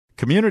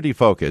Community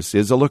Focus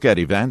is a look at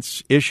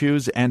events,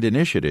 issues, and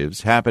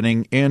initiatives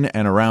happening in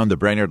and around the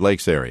Brainerd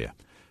Lakes area.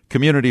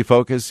 Community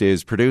Focus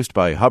is produced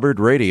by Hubbard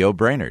Radio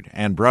Brainerd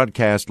and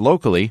broadcast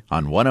locally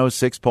on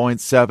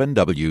 106.7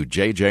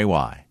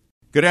 WJJY.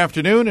 Good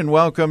afternoon and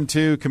welcome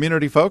to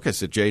Community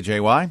Focus at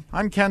JJY.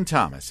 I'm Ken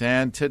Thomas,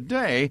 and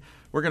today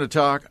we're going to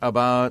talk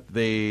about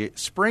the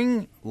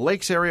Spring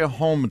Lakes Area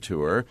Home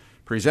Tour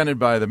presented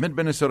by the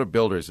Mid-Minnesota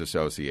Builders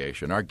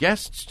Association. Our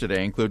guests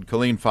today include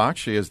Colleen Fox.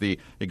 She is the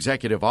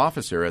Executive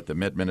Officer at the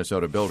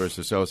Mid-Minnesota Builders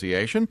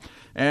Association,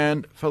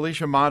 and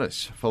Felicia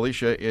Modis.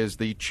 Felicia is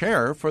the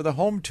Chair for the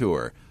Home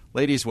Tour.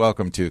 Ladies,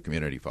 welcome to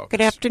Community Focus.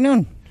 Good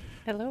afternoon.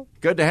 Hello.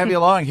 Good to have you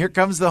along. Here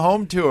comes the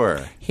Home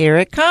Tour. Here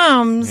it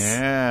comes.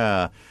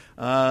 Yeah.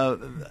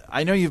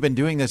 I know you've been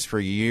doing this for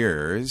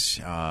years,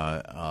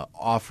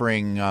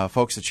 offering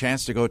folks a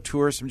chance to go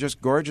tour some just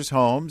gorgeous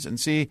homes and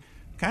see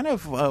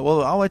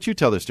well, I'll let you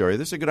tell the story.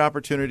 This is a good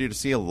opportunity to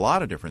see a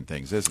lot of different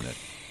things, isn't it?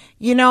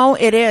 You know,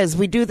 it is.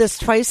 We do this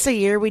twice a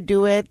year. We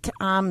do it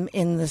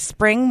in the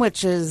spring,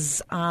 which is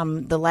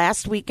the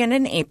last weekend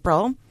in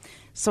April.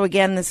 So,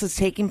 again, this is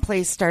taking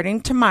place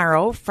starting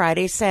tomorrow,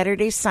 Friday,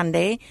 Saturday,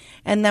 Sunday.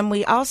 And then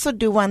we also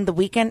do one the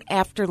weekend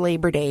after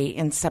Labor Day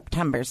in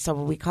September. So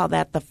we call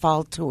that the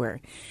Fall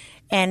Tour.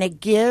 And it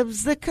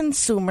gives the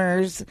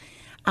consumers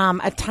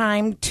a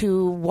time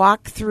to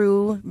walk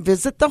through,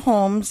 visit the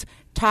homes,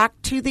 talk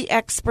to the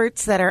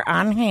experts that are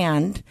on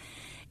hand,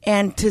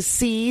 and to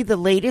see the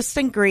latest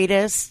and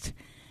greatest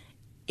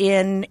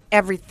in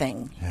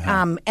everything.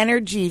 Yeah.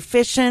 Energy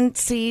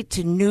efficiency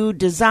to new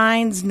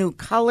designs, new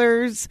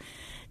colors,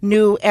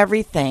 new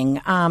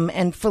everything.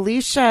 And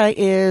Felicia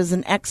is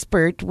an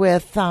expert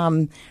with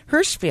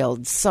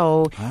Hirschfield.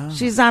 So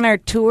she's on our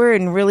tour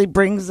and really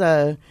brings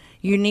a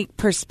unique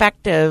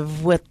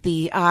perspective with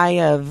the eye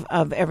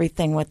of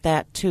everything with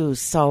that, too.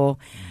 So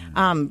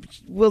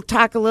we'll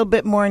talk a little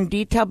bit more in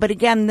detail. But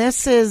again,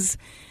 this is,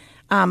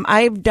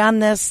 I've done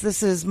this.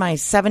 This is my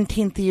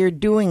 17th year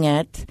doing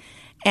it.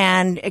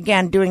 And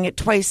again, doing it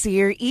twice a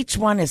year. Each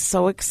one is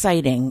so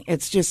exciting.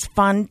 It's just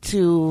fun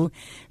to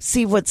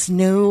see what's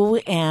new,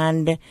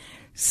 and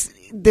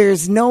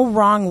there's no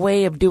wrong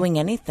way of doing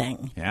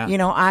anything. Yeah. You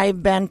know,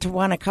 I've been to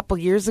one a couple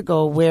years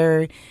ago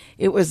where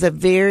it was a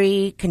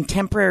very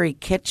contemporary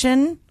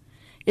kitchen,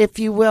 if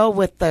you will,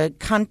 with the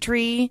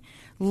country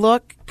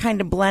look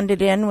kind of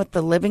blended in with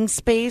the living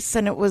space,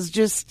 and it was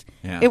just,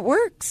 It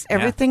works.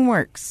 Everything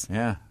works.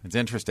 Yeah, it's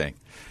interesting.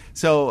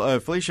 So,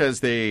 Felicia,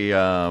 as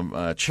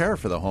the chair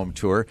for the home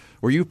tour,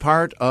 were you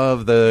part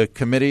of the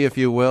committee, if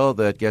you will,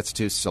 that gets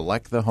to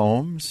select the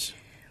homes?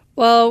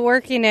 Well,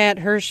 working at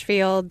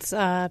Hirschfield's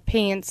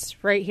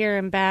Paints right here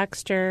in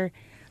Baxter,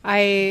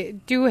 I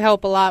do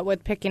help a lot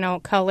with picking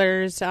out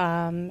colors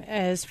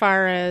as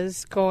far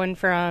as going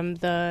from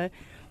the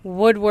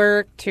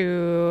woodwork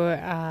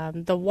to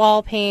the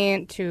wall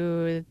paint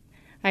to,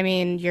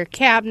 your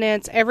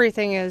cabinets.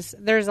 Everything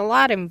there's a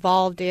lot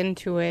involved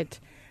into it.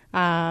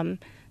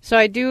 So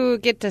I do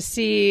get to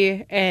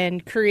see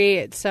and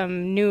create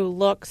some new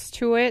looks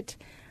to it,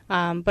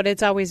 but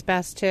it's always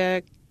best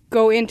to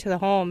go into the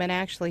home and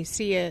actually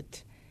see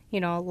it,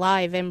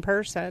 live in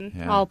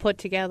person, all put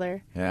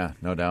together. Yeah,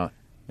 no doubt.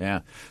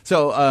 Yeah.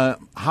 So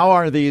how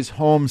are these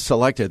homes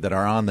selected that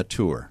are on the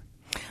tour?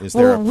 Is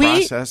there a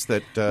process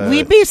that...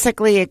 We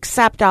basically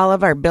accept all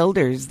of our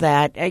builders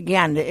that,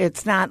 again,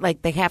 it's not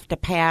like they have to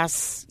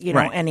pass,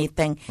 Right.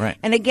 anything. Right.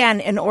 And again,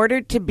 in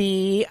order to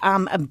be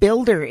a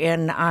builder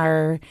in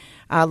our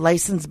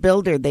licensed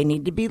builder, they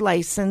need to be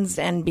licensed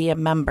and be a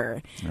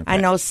member. Okay. I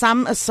know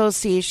some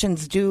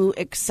associations do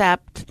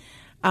accept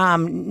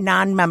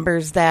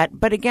non-members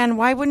but again,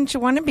 why wouldn't you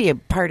want to be a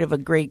part of a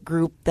great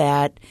group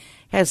that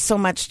has so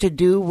much to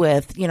do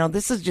with,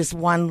 this is just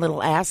one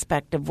little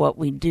aspect of what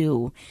we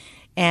do.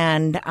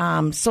 And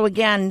so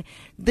again,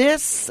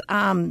 this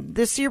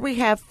year we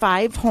have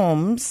 5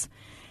 homes,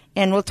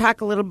 and we'll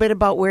talk a little bit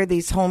about where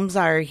these homes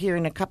are here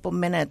in a couple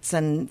minutes,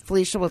 and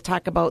Felicia will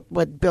talk about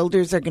what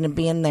builders are going to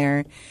be in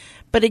there.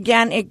 But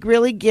again, it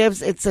really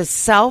it's a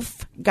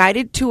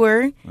self-guided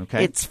tour.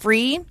 Okay. It's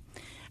free.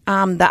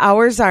 The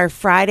hours are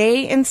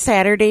Friday and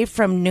Saturday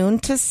from noon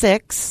to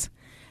 6,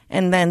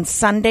 and then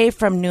Sunday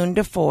from noon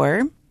to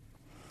 4.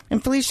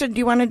 And Felicia, do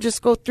you want to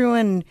just go through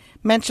and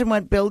mention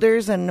what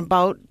builders and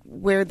about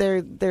where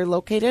they're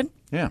located?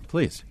 Yeah,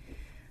 please.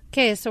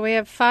 Okay, so we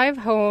have 5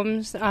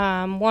 homes.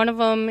 One of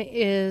them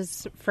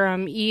is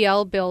from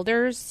EL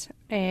Builders,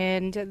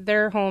 and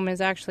their home is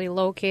actually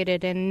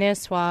located in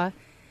Nisswa.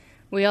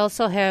 We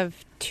also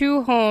have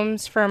 2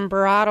 homes from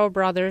Barato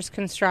Brothers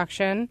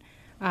Construction.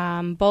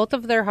 Both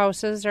of their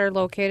houses are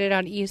located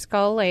on East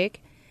Gull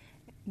Lake.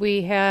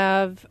 We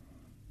have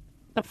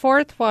the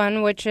 4th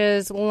one, which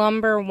is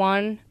Lumber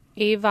One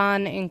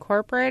Avon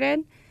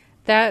Incorporated.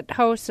 That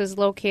house is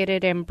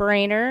located in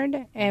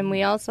Brainerd, and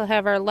we also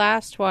have our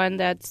last one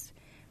that's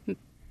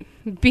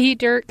B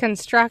Dirt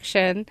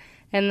Construction,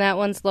 and that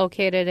one's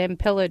located in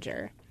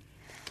Pillager.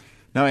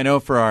 Now, I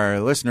know for our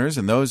listeners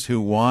and those who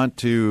want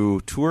to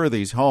tour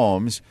these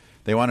homes,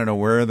 they want to know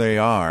where they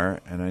are.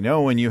 And I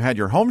know when you had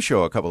your home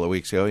show a couple of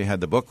weeks ago, you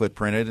had the booklet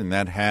printed, and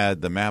that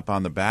had the map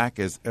on the back.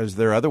 Is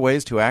there other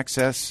ways to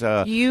access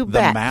the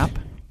map?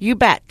 You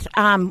bet.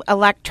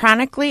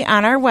 Electronically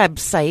on our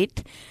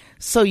website.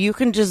 So you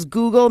can just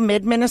Google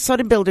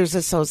Mid-Minnesota Builders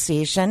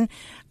Association.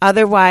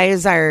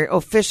 Otherwise, our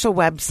official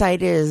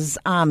website is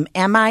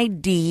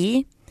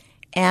midmnba.org.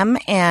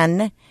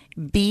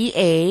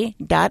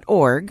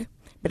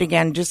 But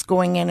again, just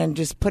going in and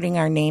just putting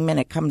our name in,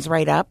 it comes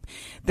right up.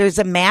 There's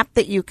a map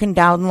that you can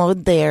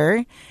download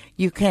there.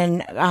 You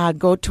can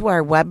go to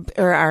our web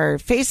or our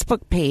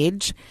Facebook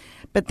page.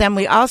 But then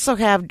we also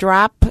have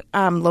drop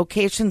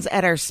locations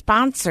at our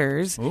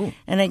sponsors. Ooh.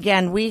 And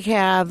again, we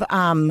have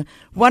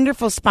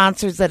wonderful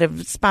sponsors that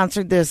have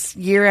sponsored this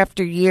year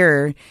after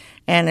year.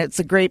 And it's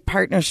a great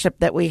partnership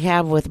that we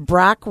have with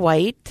Brock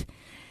White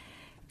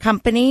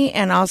Company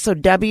and also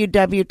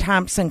W.W.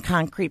 Thompson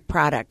Concrete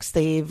Products.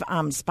 They've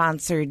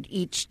sponsored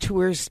each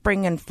tour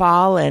spring and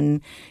fall,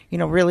 and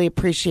really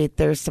appreciate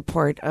their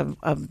support of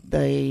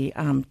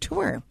the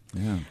tour.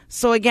 Yeah.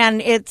 So again,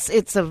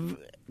 it's a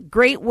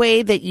great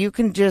way that you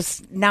can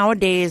just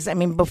nowadays,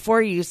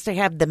 before you used to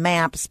have the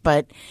maps,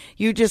 but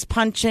you just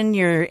punch in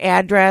your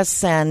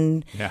address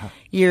and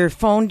your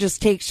phone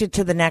just takes you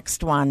to the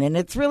next one. And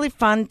it's really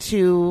fun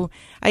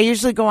I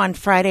usually go on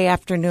Friday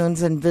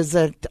afternoons and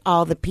visit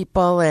all the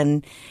people,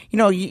 and,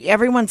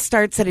 everyone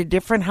starts at a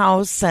different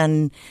house,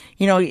 and,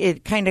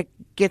 it kind of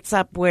gets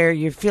up where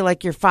you feel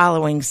like you're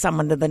following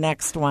someone to the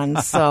next one.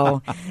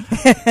 So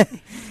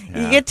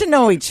you get to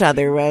know each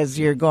other as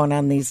you're going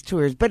on these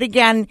tours. But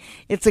again,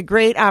 it's a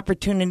great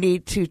opportunity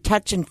to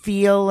touch and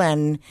feel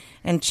and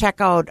check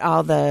out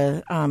all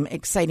the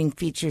exciting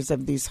features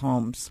of these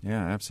homes.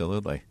 Yeah,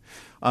 absolutely.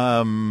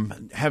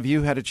 Have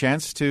you had a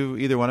chance to,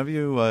 either one of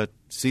you,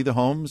 see the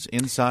homes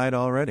inside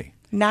already?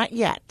 Not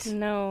yet.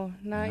 No,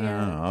 not yet.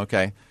 Oh,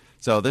 okay.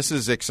 So this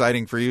is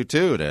exciting for you,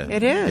 too, to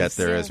get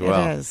there as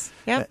well. It is.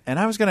 Yep. And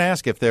I was going to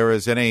ask if there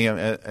was any,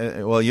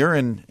 well, you're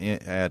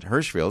at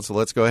Hirschfield, so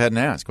let's go ahead and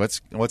ask. What's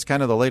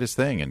kind of the latest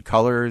thing in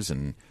colors,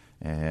 and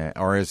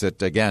or is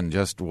it, again,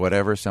 just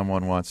whatever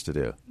someone wants to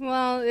do?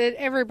 Well,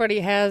 everybody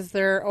has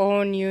their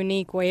own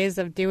unique ways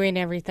of doing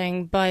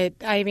everything, but,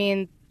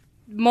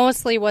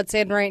 mostly what's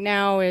in right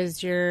now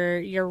is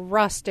your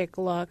rustic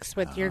looks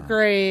with your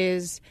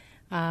grays,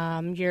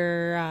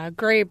 your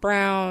gray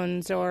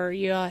browns, or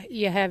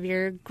you have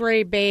your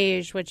gray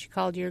beige, which you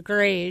called your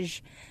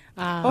greige.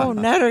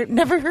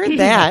 Never heard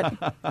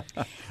that.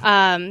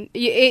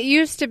 It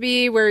used to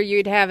be where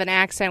you'd have an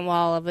accent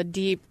wall of a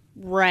deep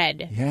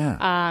red.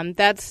 Yeah.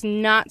 That's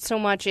not so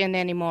much in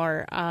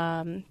anymore.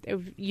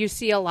 You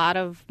see a lot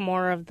of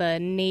more of the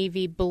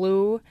navy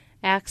blue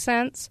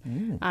accents.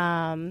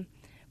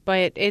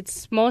 But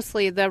it's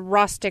mostly the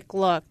rustic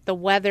look, the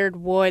weathered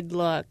wood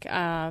look,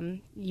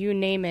 you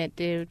name it,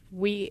 dude.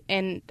 We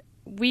can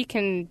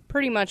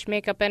pretty much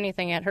make up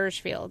anything at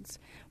Hirschfield's.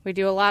 We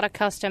do a lot of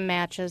custom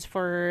matches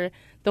for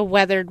the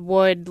weathered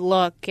wood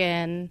look,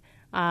 and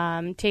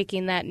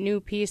taking that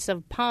new piece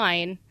of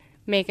pine,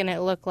 making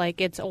it look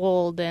like it's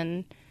old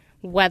and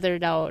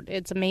weathered out.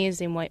 It's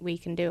amazing what we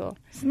can do.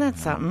 Isn't that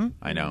something?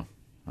 I know.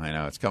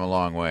 It's come a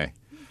long way.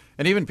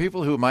 And even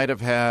people who might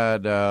have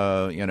had,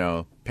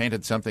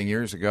 painted something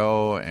years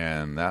ago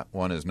and that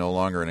one is no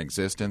longer in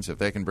existence, if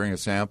they can bring a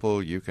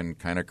sample, you can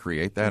kind of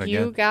create that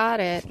again? You got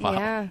it, Wow.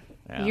 yeah.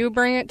 You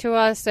bring it to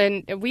us,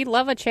 and we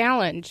love a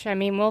challenge.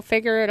 We'll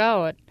figure it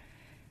out.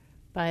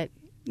 But,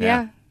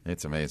 yeah.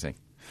 It's amazing.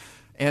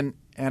 And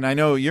I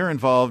know you're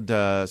involved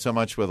so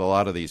much with a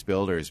lot of these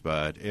builders,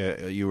 but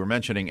you were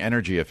mentioning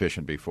energy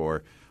efficient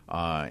before.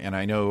 And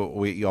I know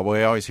we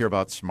always hear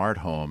about smart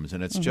homes,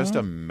 and it's just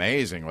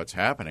amazing what's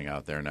happening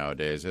out there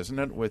nowadays, isn't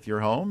it, with your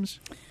homes?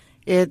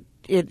 It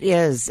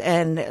is.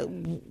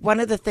 And one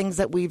of the things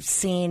that we've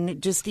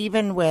seen, just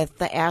even with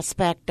the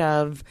aspect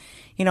of,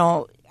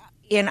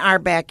 in our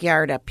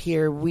backyard up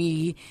here,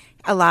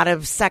 a lot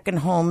of second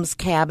homes,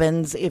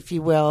 cabins, if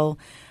you will,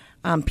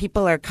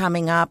 people are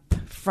coming up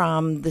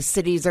from the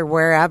cities or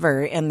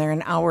wherever, and they're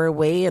an hour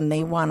away, and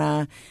they want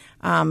to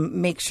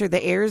make sure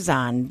the air's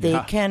on. They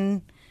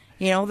can...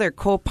 their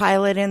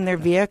co-pilot in their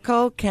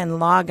vehicle can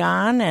log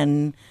on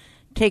and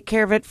take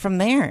care of it from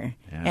there.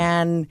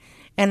 Yeah.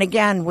 And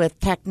again, with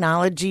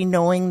technology,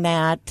 knowing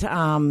that,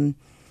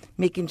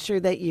 making sure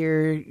that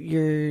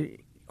your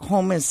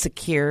home is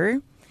secure,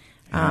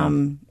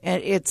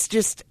 it's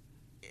just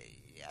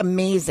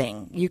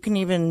amazing. You can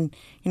even,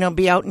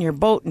 be out in your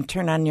boat and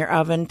turn on your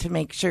oven to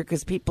make sure,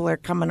 because people are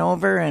coming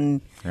over,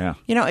 and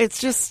it's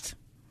just.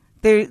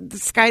 The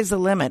sky's the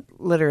limit,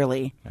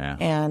 literally. Yeah.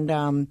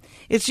 And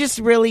it's just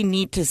really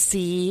neat to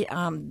see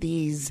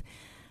these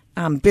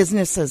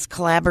businesses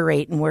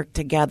collaborate and work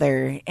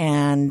together.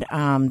 And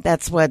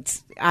that's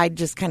what I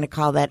just kind of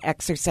call that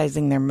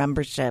exercising their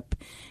membership.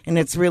 And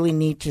it's really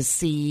neat to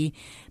see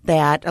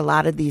that a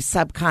lot of these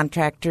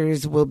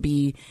subcontractors will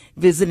be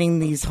visiting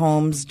these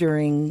homes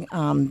during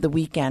the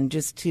weekend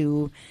just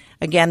to...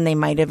 Again, they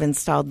might have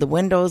installed the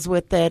windows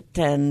with it,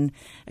 and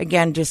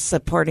again, just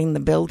supporting the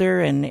builder,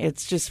 and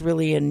it's just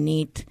really a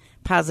neat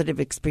positive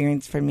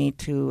experience for me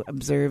to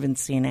observe and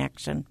see in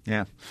action.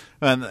 Yeah,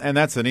 and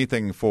that's the neat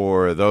thing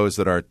for those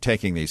that are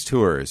taking these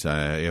tours.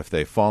 If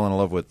they fall in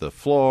love with the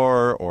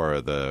floor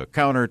or the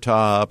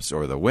countertops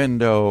or the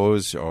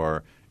windows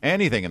or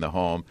anything in the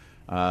home,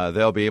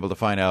 they'll be able to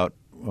find out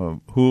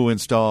who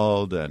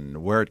installed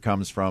and where it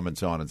comes from and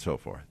so on and so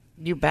forth.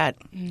 You bet.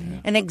 Mm-hmm.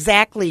 And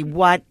exactly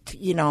what,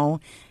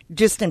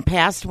 just in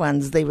past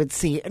ones they would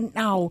see,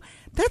 no,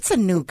 that's a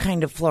new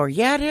kind of floor.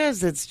 Yeah, it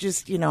is. It's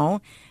just,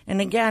 and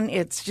again,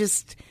 it's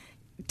just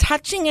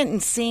touching it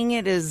and seeing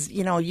it is,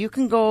 you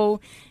can go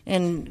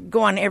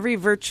on every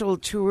virtual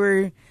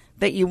tour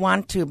that you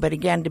want to, but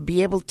again, to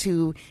be able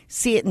to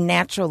see it in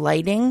natural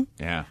lighting,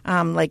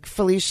 like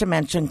Felicia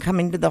mentioned,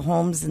 coming to the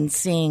homes and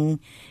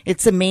seeing,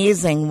 it's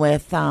amazing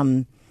with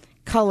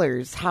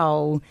colors,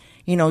 how,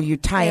 you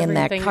tie in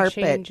that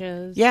carpet.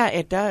 Changes. Yeah,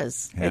 it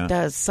does. Yeah. It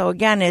does. So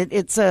again,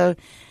 it's a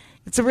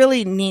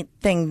really neat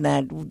thing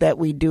that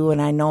we do,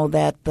 and I know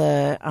that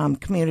the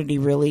community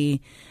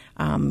really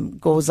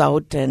goes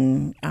out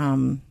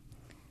and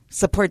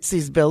supports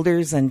these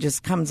builders and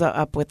just comes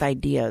up with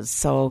ideas.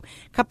 So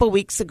a couple of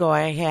weeks ago,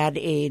 I had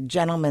a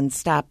gentleman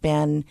stop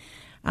in,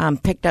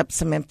 picked up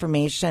some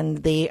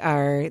information.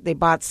 They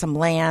bought some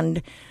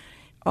land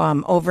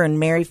over in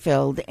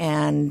Merrifield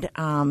and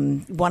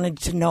wanted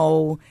to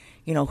know,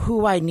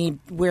 who I need,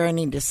 where I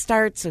need to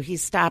start. So he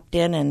stopped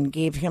in and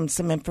gave him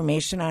some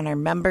information on our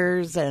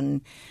members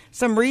and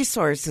some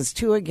resources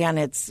too. Again,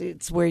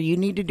 it's where you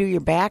need to do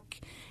your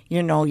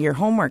your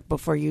homework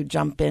before you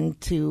jump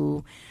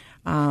into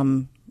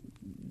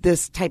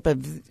this type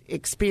of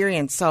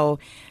experience. So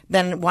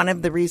then one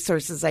of the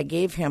resources I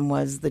gave him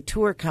was the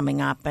tour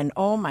coming up. And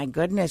oh my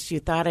goodness, you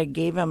thought I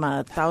gave him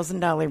a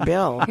 $1,000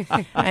 bill.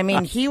 I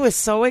mean, he was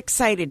so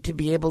excited to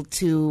be able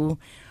to,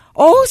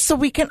 so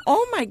we can,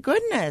 oh my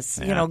goodness,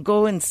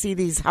 go and see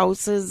these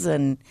houses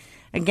and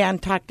again,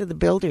 talk to the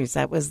builders.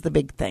 That was the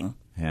big thing.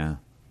 Yeah.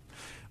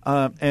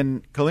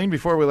 And Colleen,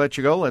 before we let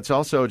you go, let's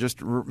also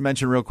just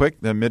mention real quick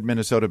the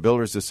Mid-Minnesota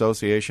Builders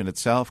Association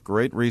itself.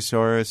 Great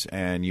resource.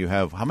 And you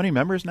have how many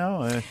members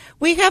now?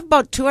 We have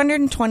about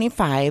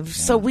 225. Yeah.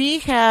 So we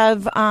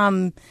have,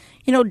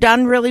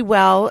 done really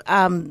well.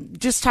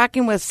 Just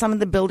talking with some of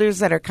the builders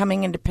that are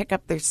coming in to pick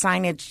up their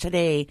signage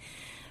today.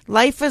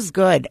 Life is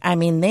good. I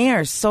mean, they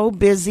are so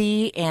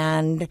busy.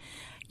 And,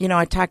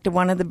 I talked to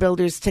one of the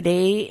builders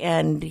today,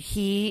 and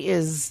he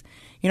is...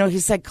 he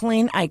said,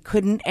 Colleen, I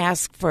couldn't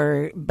ask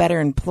for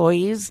better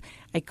employees.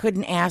 I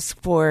couldn't ask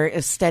for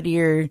a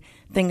steadier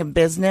thing of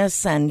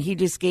business. And he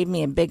just gave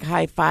me a big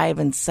high five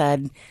and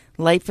said,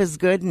 life is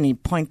good. And he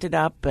pointed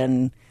up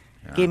and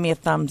gave me a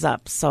thumbs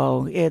up.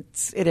 So it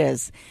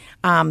is.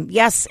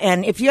 Yes.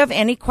 And if you have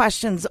any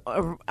questions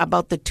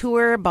about the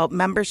tour, about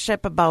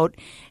membership, about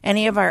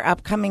any of our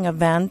upcoming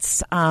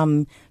events,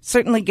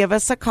 certainly give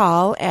us a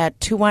call at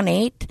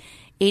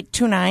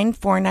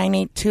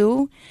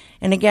 218-829-4982.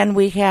 And again,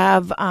 we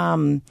have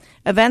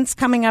events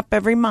coming up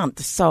every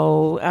month,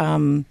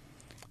 so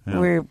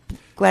we're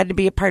glad to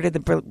be a part of the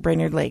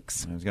Brainerd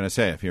Lakes. I was going to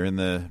say, if you're in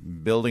the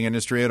building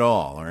industry at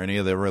all or any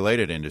of the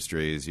related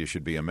industries, you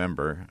should be a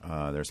member.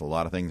 There's a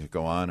lot of things that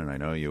go on, and I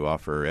know you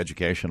offer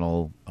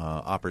educational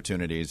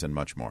opportunities and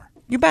much more.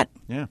 You bet.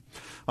 Yeah.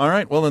 All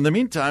right. Well, in the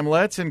meantime,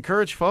 let's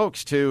encourage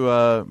folks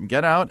to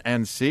get out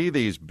and see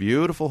these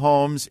beautiful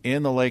homes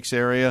in the Lakes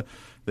area.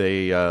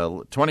 The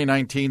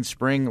 2019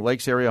 Spring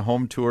Lakes Area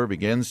Home Tour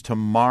begins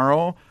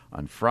tomorrow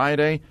on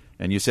Friday.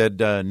 And you said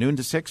noon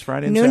to 6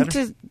 Friday and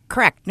Saturday?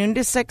 Correct. Noon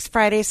to 6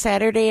 Friday,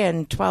 Saturday,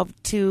 and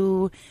 12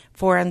 to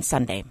 4 on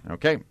Sunday.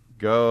 Okay.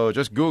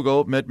 Just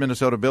Google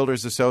Mid-Minnesota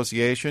Builders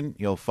Association.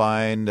 You'll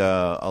find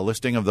a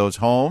listing of those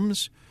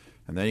homes.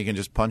 And then you can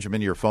just punch them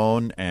into your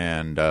phone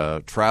and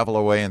travel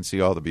away and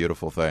see all the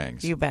beautiful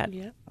things. You bet.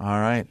 Yep. All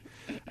right.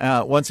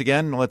 Once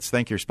again, let's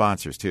thank your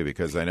sponsors, too,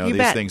 because I know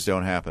these things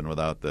don't happen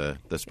without the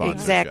sponsorship.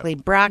 Exactly.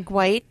 Brock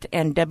White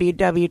and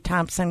W.W.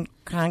 Thompson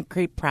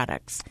Concrete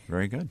Products.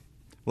 Very good.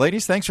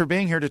 Ladies, thanks for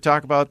being here to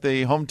talk about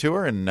the home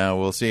tour, and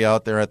we'll see you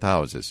out there at the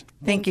houses.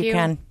 Thank you,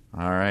 Ken.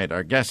 All right.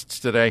 Our guests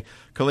today,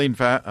 Colleen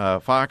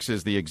Fox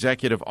is the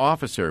executive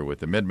officer with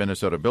the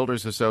Mid-Minnesota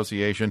Builders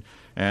Association,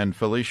 and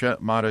Felicia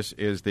Modis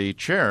is the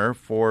chair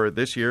for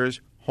this year's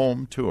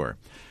home tour.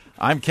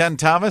 I'm Ken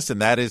Thomas, and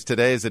that is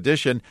today's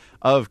edition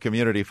of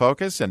Community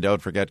Focus. And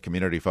don't forget,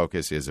 Community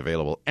Focus is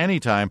available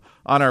anytime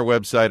on our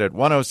website at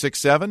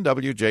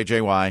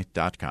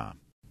 1067wjjy.com.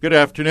 Good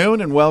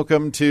afternoon, and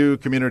welcome to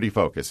Community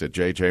Focus at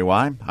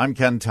JJY. I'm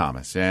Ken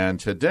Thomas, and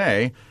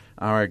today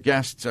our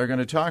guests are going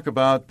to talk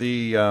about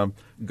the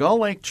Gull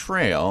Lake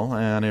Trail,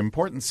 an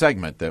important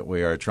segment that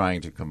we are trying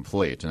to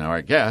complete. And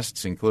our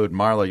guests include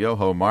Marla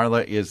Yoho.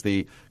 Marla is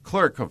the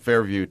clerk of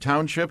Fairview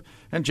Township,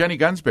 and Jenny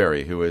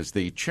Gunsberry, who is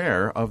the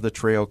chair of the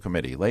Trail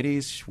Committee.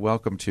 Ladies,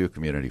 welcome to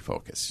Community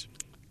Focus.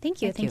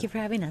 Thank you. Thank you for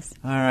having us.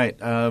 All right.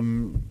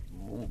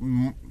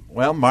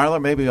 Well, Marla,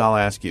 maybe I'll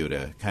ask you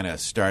to kind of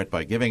start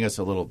by giving us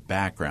a little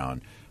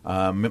background.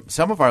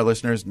 Some of our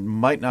listeners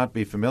might not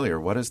be familiar.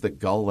 What is the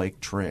Gull Lake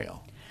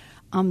Trail?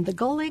 The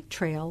Gull Lake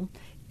Trail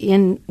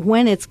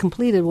when it's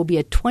completed, will be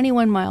a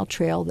 21-mile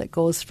trail that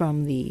goes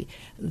from the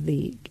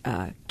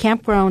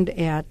campground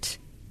at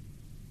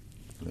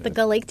the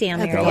Gull Lake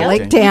Dam area. The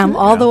Lake Dam,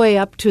 all the way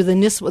up to the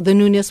new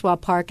Nisswa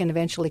Park, and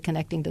eventually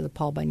connecting to the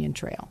Paul Bunyan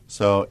Trail.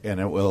 So, and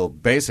it will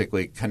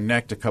basically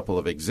connect a couple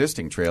of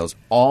existing trails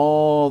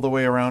all the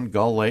way around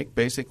Gull Lake,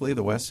 basically,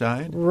 the west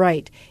side?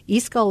 Right.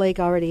 East Gull Lake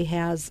already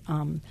has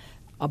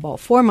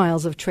about 4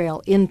 miles of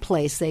trail in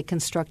place they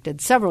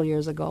constructed several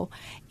years ago.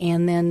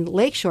 And then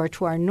Lakeshore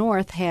to our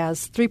north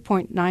has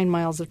 3.9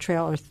 miles of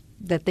trail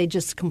that they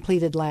just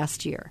completed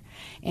last year.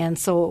 And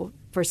so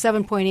for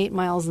 7.8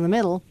 miles in the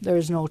middle,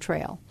 there's no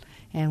trail.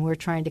 And we're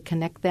trying to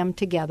connect them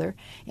together.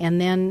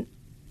 And then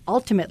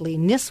ultimately,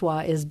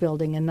 Nisswa is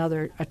building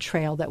a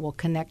trail that will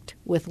connect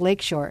with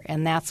Lakeshore,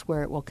 and that's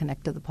where it will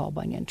connect to the Paul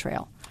Bunyan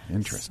Trail.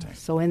 Interesting.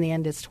 So in the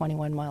end, it's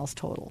 21 miles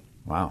total.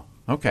 Wow.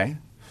 Okay.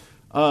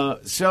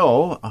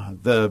 So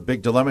the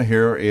big dilemma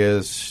here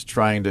is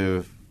trying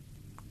to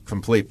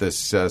complete this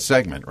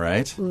segment,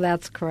 right?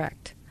 That's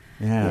correct.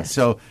 Yeah. Yes.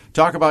 So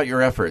talk about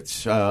your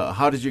efforts.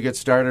 How did you get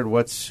started?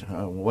 What's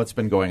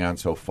been going on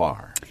so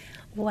far?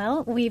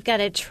 Well, we've got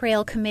a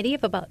trail committee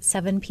of about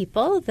 7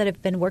 people that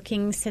have been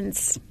working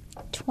since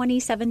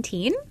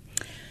 2017,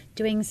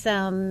 doing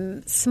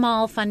some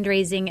small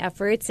fundraising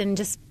efforts and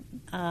just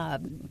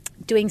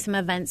doing some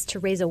events to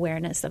raise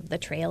awareness of the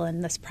trail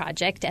and this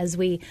project as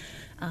we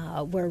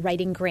were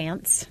writing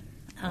grants.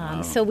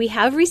 So we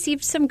have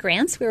received some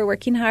grants. We were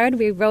working hard.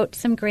 We wrote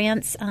some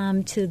grants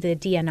to the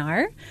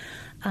DNR.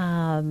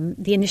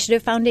 The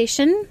Initiative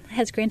Foundation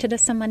has granted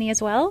us some money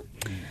as well.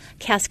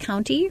 Cass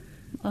County,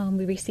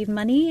 we received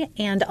money.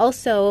 And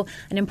also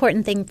an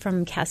important thing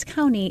from Cass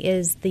County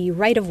is the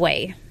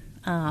right-of-way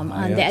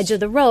on the edge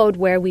of the road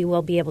where we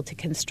will be able to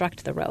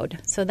construct the road.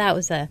 So that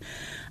was a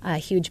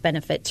huge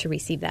benefit to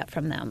receive that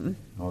from them.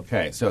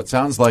 Okay. So it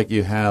sounds like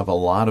you have a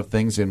lot of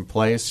things in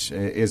place.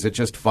 Is it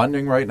just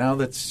funding right now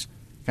that's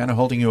kind of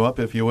holding you up,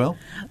 if you will?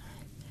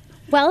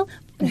 Well,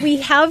 we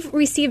have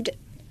received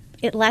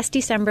it. Last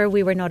December,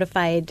 we were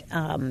notified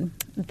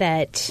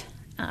that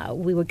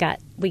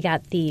we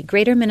got the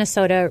Greater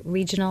Minnesota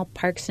Regional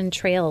Parks and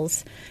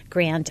Trails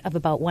grant of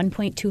about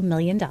 $1.2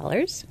 million.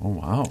 Oh,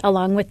 wow.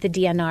 Along with the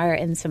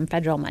DNR and some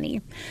federal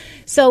money.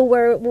 So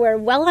we're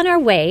well on our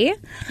way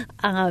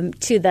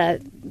to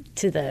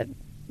the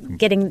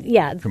getting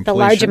the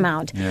large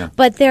amount. Yeah.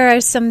 But there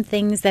are some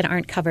things that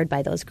aren't covered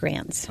by those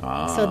grants.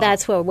 So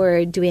that's what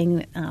we're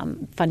doing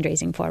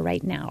fundraising for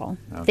right now.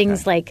 Okay.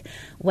 Things like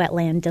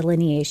wetland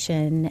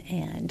delineation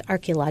and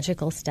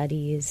archaeological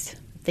studies,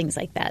 things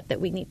like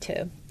that we need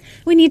to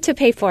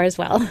pay for as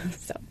well.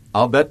 So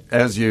I'll bet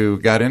as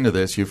you got into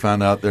this, you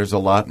found out there's a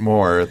lot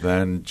more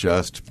than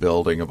just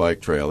building a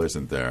bike trail,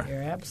 isn't there?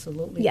 You're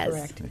absolutely Yes.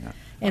 correct. Yeah.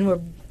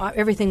 And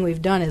everything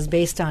we've done is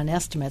based on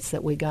estimates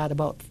that we got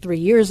about 3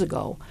 years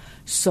ago.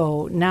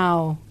 So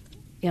now,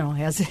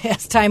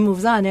 as time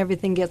moves on,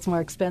 everything gets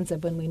more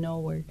expensive, and we know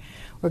we're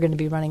going to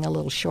be running a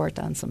little short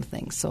on some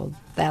things. So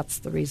that's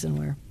the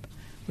reason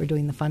we're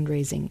doing the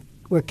fundraising.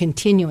 We're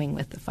continuing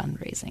with the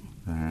fundraising.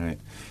 All right.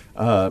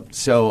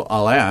 So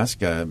I'll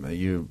ask,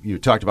 you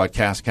talked about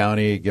Cass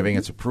County giving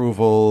its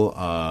approval.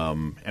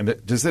 And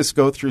does this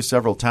go through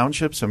several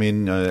townships? I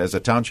mean, as a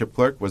township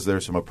clerk, was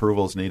there some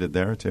approvals needed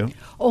there too?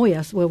 Oh,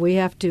 yes. Well, we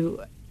have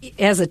to,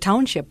 as a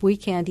township, we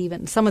can't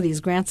even, some of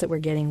these grants that we're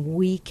getting,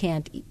 we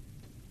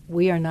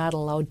are not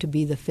allowed to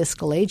be the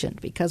fiscal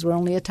agent because we're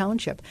only a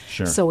township.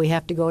 Sure. So we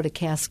have to go to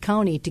Cass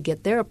County to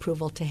get their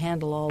approval to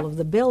handle all of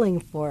the billing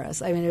for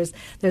us. I mean,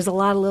 there's a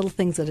lot of little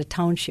things that a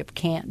township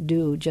can't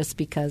do just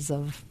because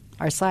of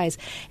our size.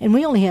 And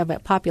we only have a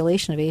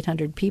population of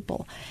 800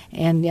 people.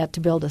 And yet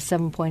to build a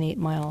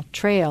 7.8-mile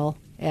trail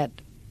at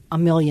 $1.7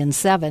 million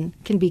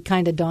can be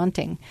kind of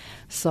daunting.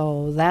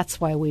 So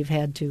that's why we've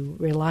had to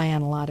rely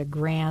on a lot of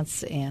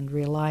grants and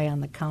rely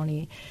on the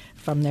county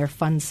from their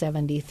Fund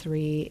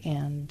 73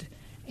 and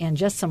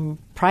just a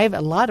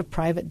lot of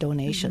private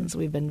donations. Mm-hmm.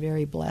 We've been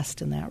very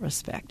blessed in that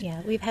respect.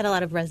 Yeah, we've had a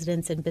lot of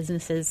residents and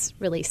businesses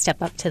really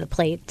step up to the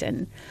plate,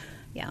 and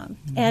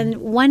and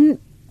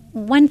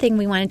one thing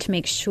we wanted to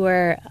make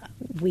sure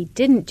we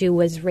didn't do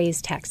was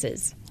raise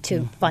taxes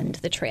to fund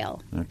the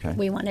trail. Okay.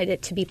 We wanted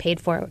it to be paid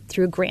for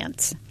through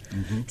grants.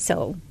 Mm-hmm.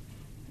 So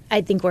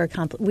I think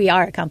we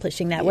are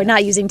accomplishing that. Yeah. We're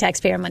not using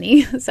taxpayer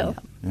money. So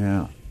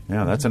yeah,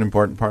 that's an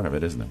important part of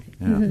it, isn't it?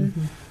 Yeah.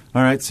 Mm-hmm.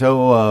 All right,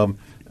 so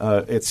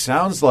it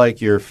sounds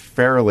like you're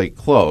fairly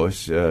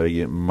close.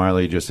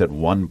 Marley just said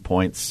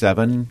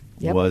 1.7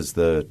 was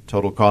the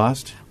total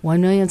cost.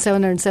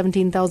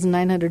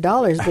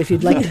 $1,717,900, but if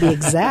you'd like to be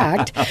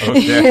exact.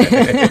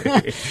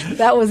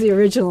 That was the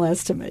original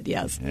estimate,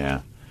 yes.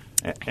 Yeah.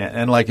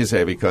 And like you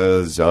say,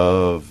 because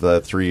of the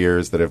 3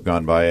 years that have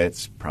gone by,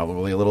 it's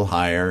probably a little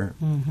higher.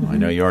 Mm-hmm. I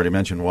know you already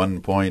mentioned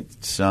 1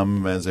 point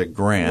some as a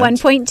grant.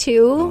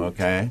 1.2.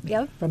 Okay.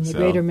 Yep. From the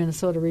Greater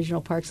Minnesota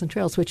Regional Parks and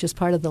Trails, which is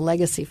part of the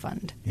Legacy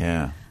Fund.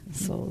 Yeah.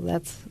 So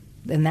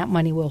and that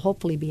money will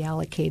hopefully be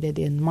allocated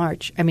in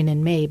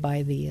May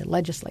by the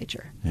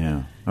legislature.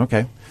 Yeah.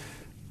 Okay.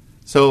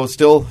 So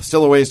still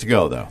a ways to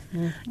go, though.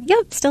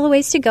 Yep, still a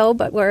ways to go,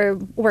 but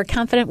we're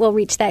confident we'll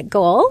reach that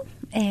goal.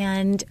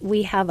 And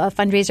we have a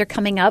fundraiser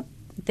coming up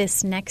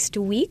this next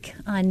week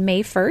on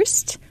May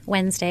 1st,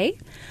 Wednesday,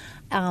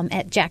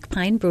 at Jack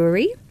Pine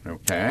Brewery.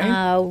 Okay.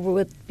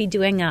 We'll be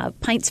doing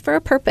Pints for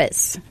a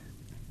Purpose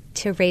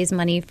to raise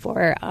money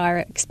for our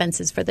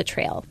expenses for the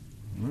trail.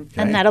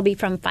 Okay. And that'll be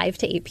from 5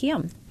 to 8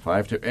 p.m.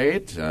 5 to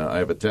 8.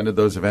 I've attended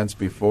those events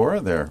before.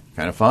 They're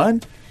kind of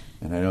fun.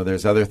 And I know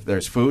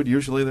there's food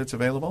usually that's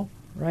available.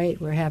 Right.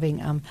 We're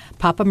having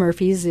Papa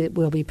Murphy's. It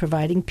will be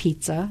providing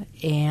pizza,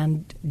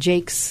 and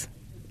Jake's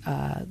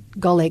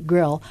Gull Lake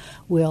Grill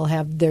will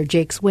have their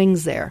Jake's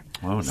Wings there.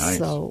 Oh, nice.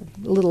 So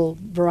a little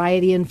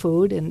variety in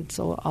food, and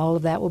so all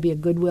of that will be a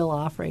goodwill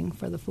offering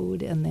for the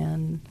food. And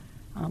then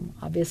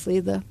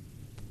obviously the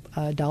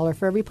 $1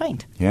 for every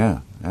pint. Yeah,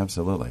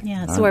 absolutely.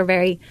 Yeah, All so right. we're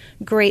very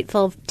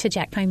grateful to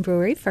Jack Pine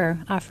Brewery for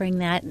offering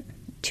that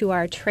to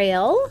our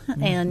trail,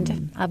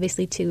 and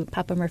obviously to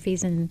Papa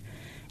Murphy's and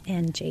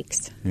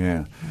Jake's.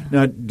 Yeah.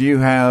 Now, do you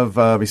have,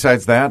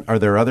 besides that, are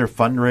there other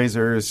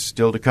fundraisers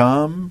still to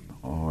come?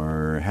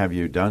 Or have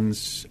you done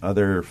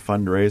other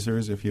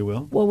fundraisers, if you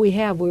will? Well, we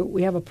have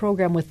a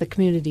program with the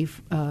community,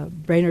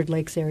 Brainerd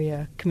Lakes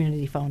Area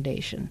Community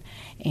Foundation.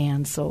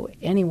 And so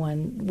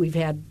we've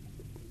had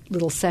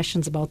little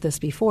sessions about this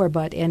before,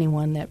 but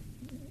anyone that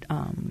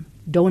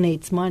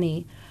donates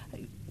money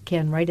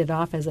can write it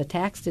off as a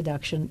tax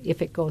deduction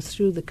if it goes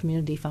through the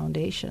community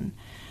foundation.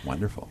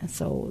 Wonderful. And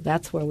so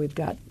that's where we've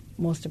got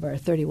most of our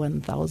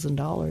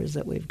 $31,000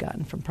 that we've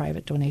gotten from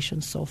private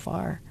donations so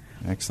far.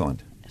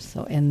 Excellent.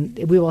 So, and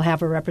we will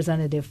have a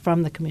representative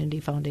from the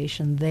community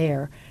foundation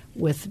there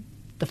with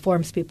the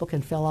forms people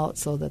can fill out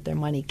so that their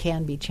money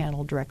can be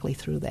channeled directly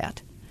through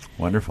that.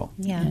 Wonderful.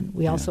 Yeah. And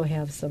we also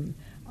have some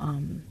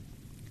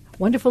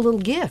wonderful little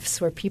gifts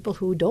for people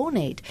who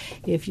donate.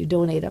 If you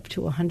donate up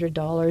to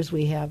 $100,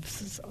 we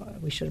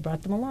should have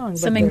brought them along.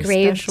 Some but they're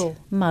engraved special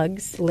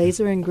mugs.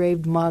 laser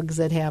engraved mugs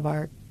that have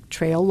our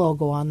trail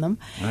logo on them.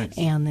 Nice.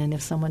 And then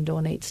if someone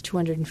donates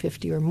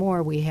 $250 or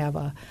more, we have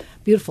a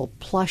beautiful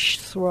plush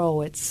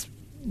throw. It's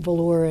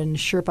velour and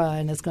Sherpa,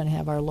 and it's going to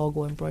have our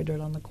logo embroidered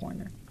on the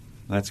corner.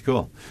 That's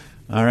cool.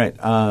 All right.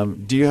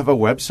 Do you have a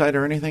website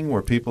or anything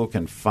where people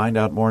can find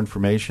out more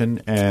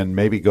information and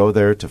maybe go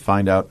there to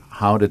find out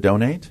how to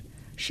donate?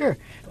 Sure.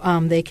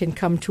 They can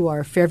come to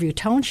our Fairview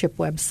Township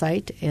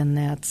website, and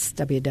that's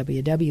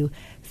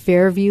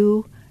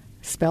www.fairview,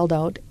 spelled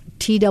out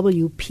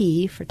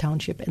TWP for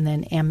township, and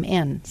then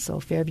MN, so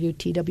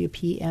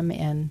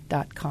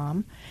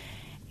fairviewtwpmn.com.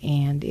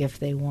 And if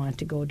they want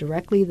to go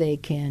directly, they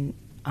can,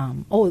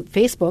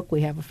 Facebook,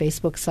 we have a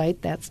Facebook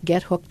site, that's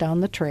Get Hooked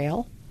on the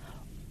Trail,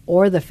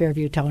 or the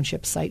Fairview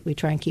Township site. We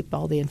try and keep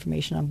all the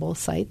information on both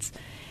sites.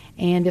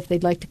 And if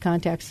they'd like to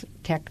contact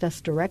us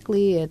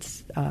directly,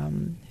 it's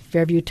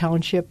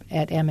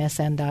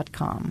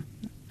fairviewtownship@msn.com.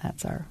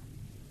 That's our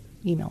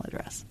email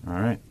address. All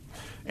right.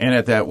 And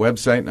at that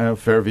website now,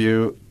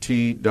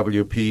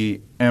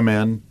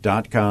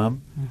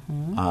 fairviewtwpmn.com,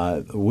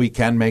 we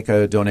can make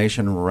a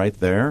donation right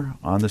there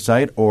on the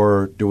site,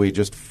 or do we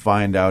just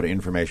find out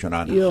information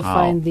on You'll how?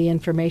 find the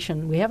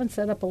information. We haven't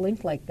set up a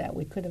link like that.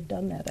 We could have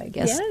done that, I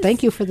guess. Yes.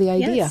 Thank you for the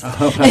idea. Yes.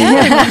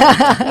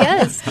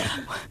 Yes.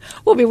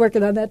 We'll be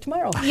working on that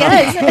tomorrow.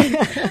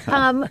 Yes.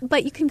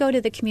 But you can go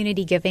to the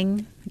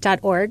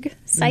communitygiving.org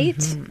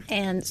site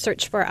and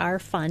search for our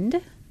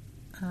fund.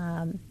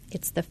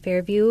 It's the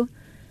Fairview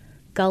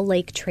Gull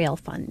Lake Trail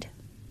Fund,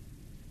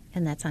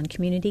 and that's on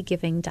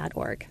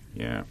communitygiving.org.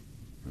 Yeah.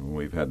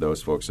 We've had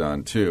those folks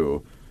on,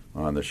 too,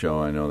 on the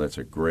show. I know that's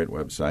a great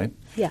website.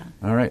 Yeah.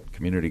 All right.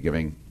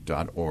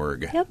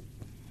 communitygiving.org. Yep.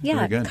 Yeah.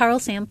 Very good. Carl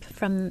Samp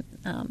from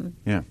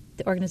Yeah.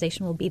 the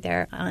organization will be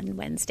there on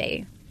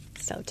Wednesday,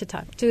 so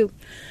to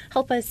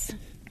help us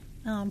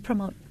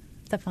promote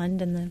the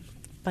fund and the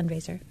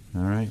fundraiser.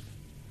 All right.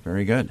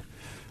 Very good.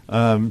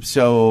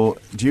 So,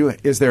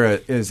 is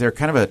there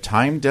kind of a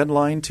time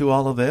deadline to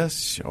all of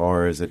this,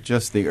 or is it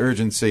just the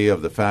urgency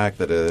of the fact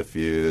that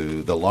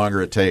the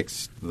longer it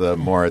takes, the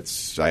more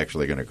it's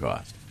actually going to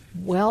cost?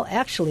 Well,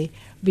 actually,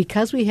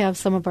 because we have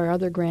some of our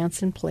other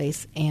grants in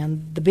place,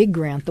 and the big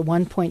grant, the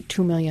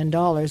 $1.2 million,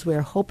 we're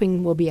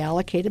hoping will be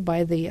allocated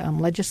by the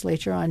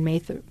legislature on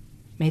May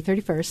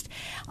 31st.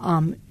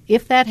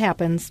 If that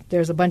happens,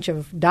 there's a bunch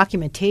of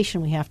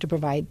documentation we have to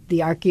provide,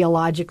 the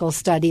archaeological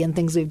study and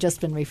things we've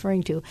just been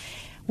referring to.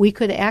 We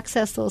could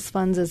access those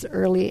funds as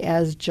early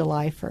as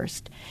July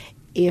 1st.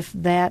 If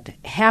that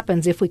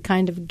happens, if we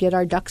kind of get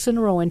our ducks in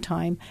a row in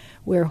time,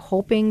 we're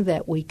hoping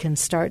that we can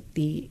start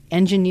the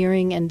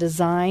engineering and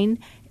design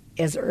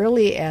as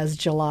early as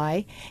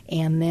July,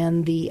 and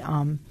then we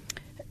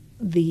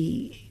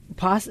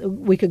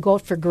could go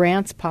out for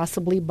grants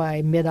possibly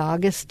by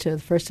mid-August to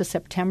the 1st of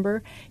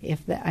September.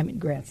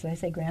 Grants. Did I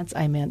say grants?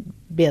 I meant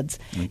bids.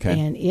 Okay.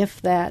 And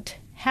if that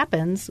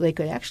happens, they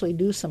could actually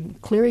do some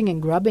clearing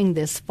and grubbing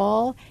this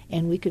fall,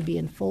 and we could be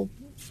in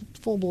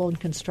full-blown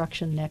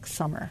construction next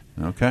summer.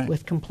 Okay.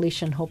 With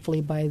completion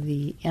hopefully by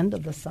the end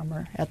of the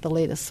summer at the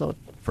latest. So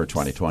for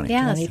 2020.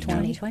 Yes,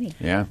 2020. 2020.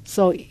 Yeah.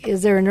 So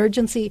is there an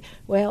urgency?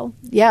 Well,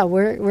 yeah,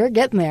 we're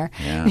getting there.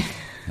 Yeah.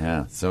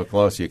 Yeah, so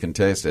close you can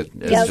taste it.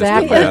 It's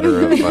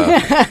Exactly.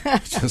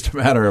 just a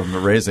matter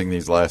of raising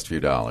these last few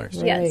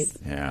dollars. Yes.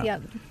 Yeah.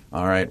 Yep.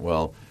 All right.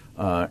 Well,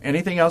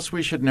 anything else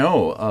we should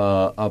know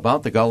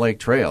about the Gull Lake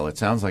Trail? It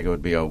sounds like it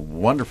would be a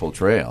wonderful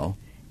trail.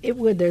 It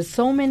would. There's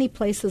so many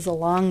places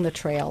along the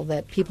trail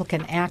that people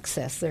can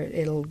access.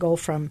 It'll go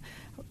from,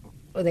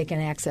 they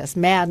can access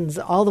Madden's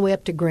all the way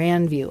up to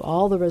Grandview,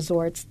 all the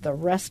resorts, the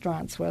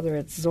restaurants, whether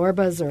it's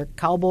Zorba's or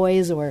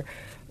Cowboys or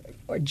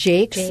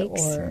Jake's.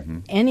 Or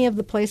any of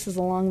the places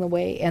along the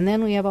way. And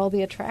then we have all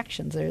the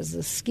attractions. There's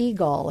the ski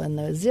gull and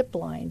the zip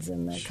lines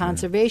and the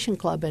Conservation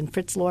Club and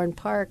Fritz Lauren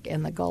Park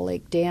and the Gull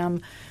Lake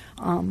Dam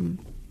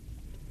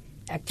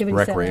activity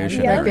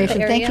Recreation center. area.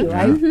 Recreation. Thank you.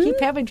 Yeah. I keep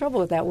having trouble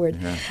with that word.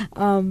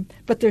 Yeah.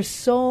 But there's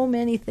so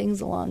many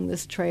things along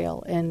this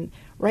trail. And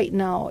right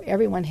now,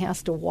 everyone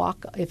has to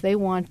walk. If they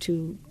want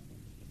to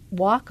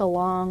walk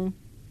along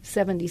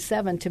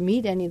 77 to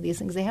meet any of these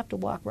things, they have to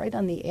walk right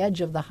on the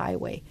edge of the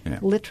highway,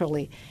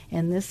 literally.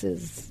 And this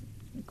is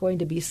going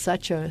to be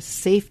such a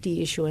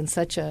safety issue and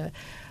such a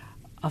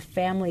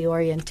family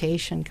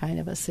orientation kind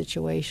of a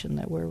situation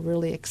that we're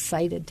really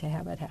excited to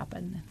have it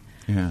happen.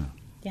 Yeah.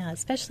 Yeah,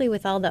 especially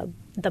with all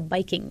the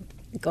biking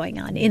going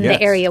on in Yes.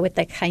 the area with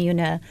the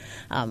Cuyuna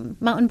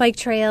mountain bike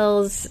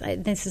trails.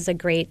 This is a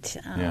great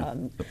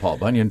The Paul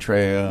Bunyan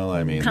Trail.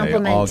 I mean, they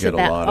compliment all to get a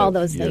that, lot all of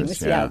those use.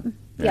 things.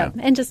 Yeah.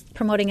 And just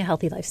promoting a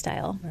healthy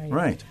lifestyle.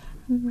 Right.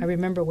 I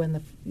remember when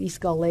the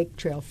East Gull Lake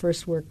Trail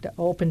first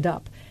opened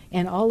up,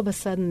 and all of a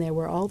sudden there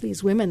were all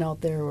these women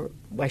out there. Well,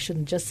 I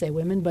shouldn't just say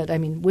women, but I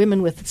mean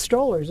women with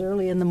strollers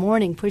early in the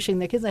morning pushing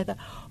their kids. I thought,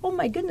 oh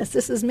my goodness,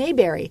 this is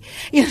Mayberry,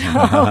 you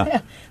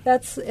know.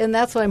 That's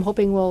what I'm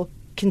hoping will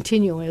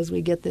continue as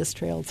we get this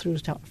trail through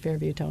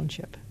Fairview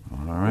Township.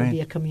 All right. It'll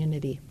be a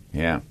community.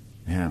 Yeah.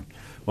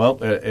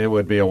 Well, it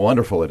would be a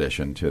wonderful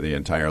addition to the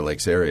entire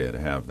Lakes area to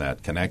have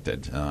that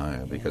connected,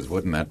 because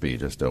wouldn't that be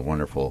just a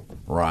wonderful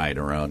ride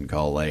around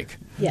Gull Lake?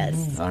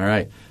 Yes. All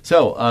right.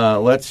 So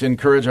let's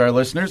encourage our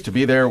listeners to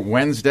be there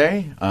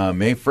Wednesday,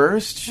 May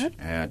 1st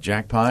at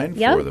Jack Pine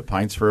for the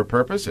Pints for a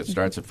Purpose. It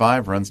starts at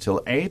 5, runs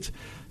till 8.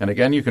 And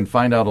again, you can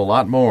find out a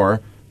lot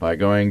more by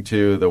going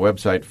to the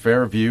website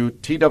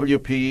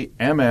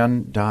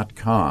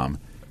fairviewtwpmn.com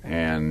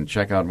and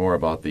check out more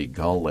about the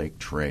Gull Lake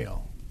Trail.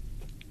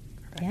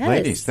 Yes.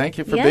 Ladies, thank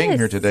you for being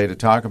here today to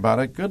talk about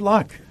it. Good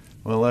luck.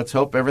 Well, let's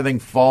hope everything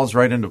falls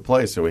right into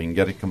place so we can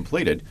get it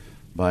completed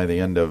by the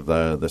end of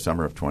the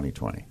summer of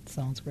 2020.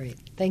 Sounds great.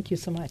 Thank you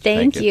so much.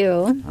 Thank you.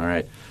 All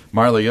right.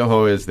 Marla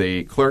Yoho is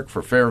the clerk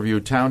for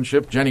Fairview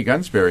Township. Jenny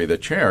Gunsberry, the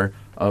chair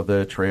of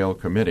the Trail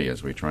Committee,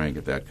 as we try and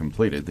get that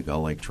completed, the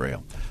Gull Lake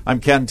Trail. I'm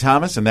Ken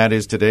Thomas, and that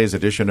is today's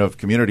edition of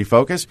Community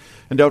Focus.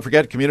 And don't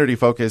forget, Community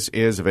Focus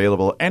is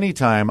available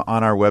anytime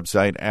on our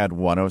website at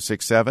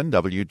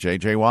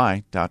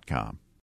 1067wjjy.com.